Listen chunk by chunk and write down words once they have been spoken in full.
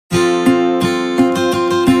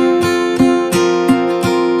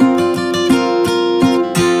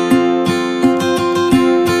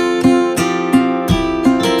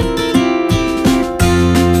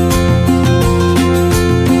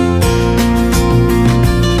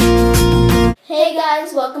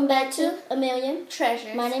guys, welcome back to A Million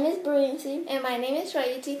Treasures. My name is Brilliancy. And my name is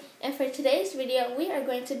Royalty. And for today's video, we are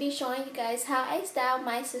going to be showing you guys how I style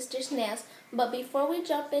my sister's nails. But before we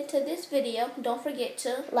jump into this video, don't forget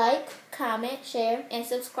to Like, comment, share, and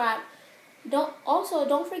subscribe. Don't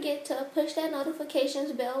forget to push that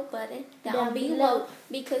notifications bell button down below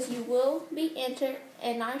because you will be entered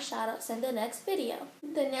in our shoutouts in the next video.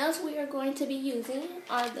 The nails we are going to be using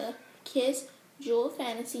are the Kiss Jewel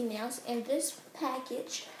Fantasy nails, and this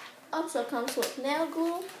package also comes with nail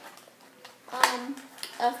glue,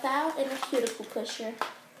 a file, and a cuticle pusher.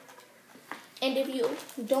 And if you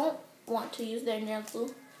don't want to use their nail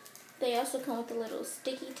glue, they also come with the little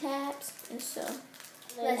sticky tabs. And so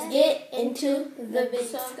let's get into the video.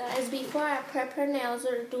 So guys, before I prep her nails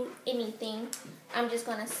or do anything, I'm just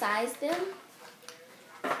going to size them.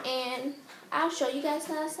 And I'll show you guys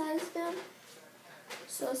how to size them.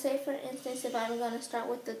 So say for instance, if I'm going to start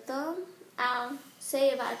with the thumb, I'll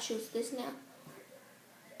say if I choose this nail,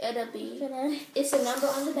 it'll be, it's a number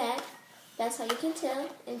on the back. That's how you can tell.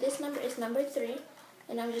 And this number is number 3.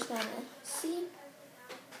 And I'm just going to see.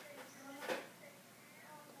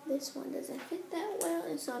 This one doesn't fit that well,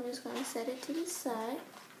 and so I'm just going to set it to the side.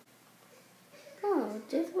 Oh,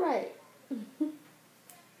 just right.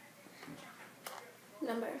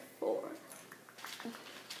 Number 4.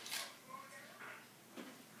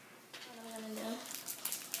 What I'm going to do,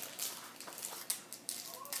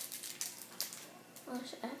 I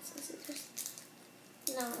should add some scissors.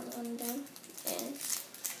 Now what I'm going to do is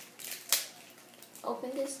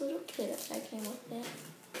open this little kit up that came with it.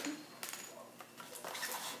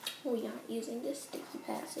 We aren't using the sticky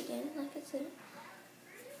pads again, like I said.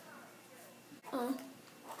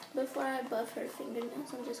 Before I buff her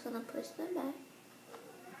fingernails, I'm just going to push them back.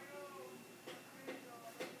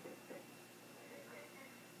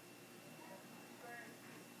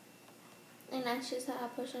 And that's just how I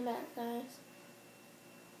push them back, guys.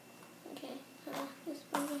 Okay, just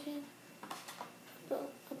move your hand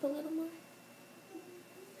up a little more.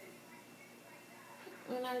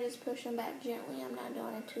 And I just push them back gently. I'm not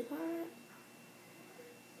doing it too hard.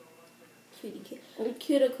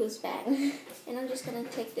 Cuticle's back. And I'm just going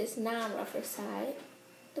to take this non-rougher side,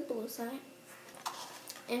 the blue side,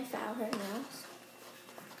 and file her nails.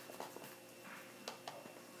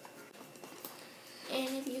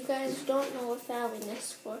 And if you guys don't know what filing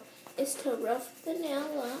is for, it's to rough the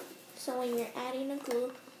nail up. So when you're adding the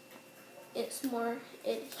glue, it's more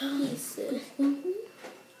adhesive.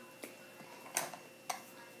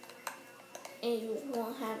 And you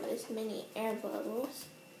won't have as many air bubbles.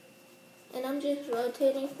 And I'm just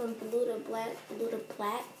rotating from blue to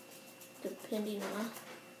black, depending on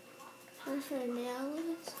how her nail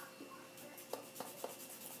is.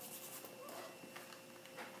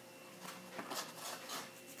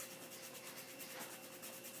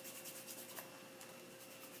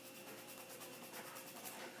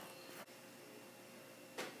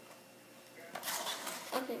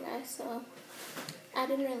 Okay guys, so I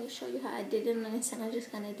didn't really show you how I did it on this side. I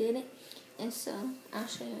just kind of did it. And so I'll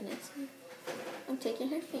show you on this side. I'm taking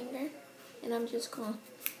her finger and I'm just going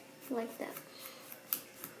like that.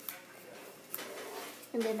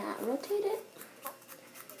 And then I rotate it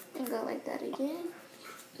and go like that again.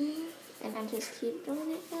 And I just keep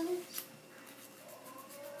doing it, guys.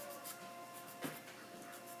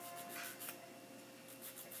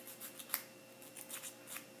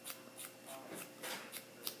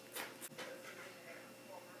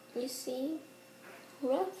 You see,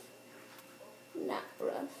 rough, not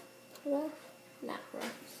rough, rough, not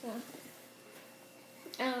rough. So,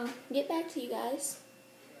 I'll get back to you guys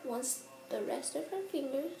once the rest of her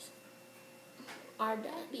fingers are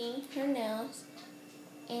done doing her nails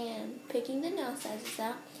and picking the nail sizes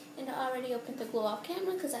out. And I already opened the glue off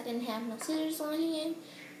camera because I didn't have no scissors on hand.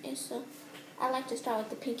 And so, I like to start with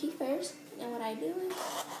the pinky first. And what I do is,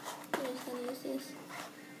 I'm just going to use this.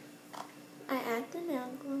 I add the nail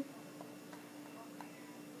glue,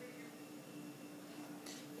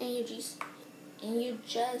 and you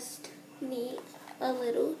just need a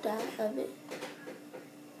little dot of it.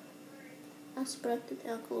 I spread the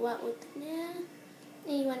nail glue out with the nail,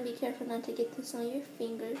 and you want to be careful not to get this on your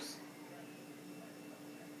fingers.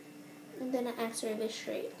 And then I ask her if it's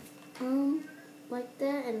straight. Like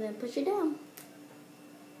that, and then push it down.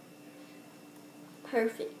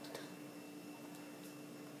 Perfect.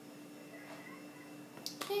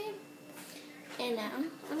 Okay, and now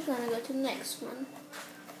I'm going to go to the next one.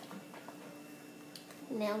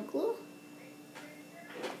 Nail glue.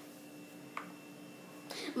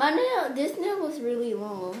 This nail was really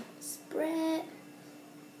long. Spread.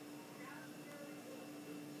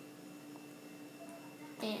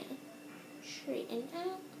 And straighten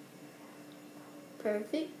out,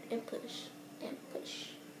 Perfect. And push. and push.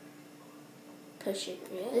 Push it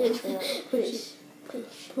real Push. good. Push.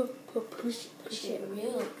 Push it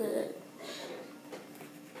real good.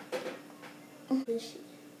 Push.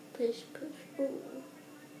 Push. Ooh.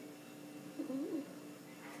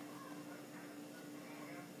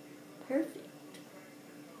 Perfect.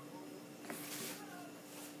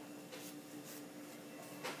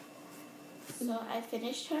 So I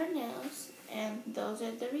finished her nails, and those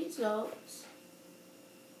are the results.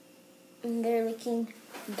 And they're looking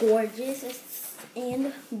gorgeous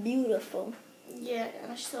and beautiful. Yeah,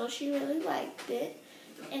 so she really liked it,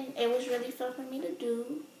 and it was really fun for me to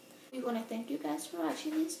do. We want to thank you guys for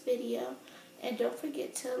watching this video, and don't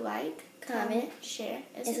forget to like, comment, share,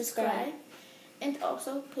 and subscribe. And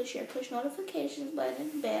also push your push notifications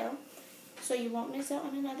button, bell, so you won't miss out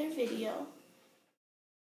on another video.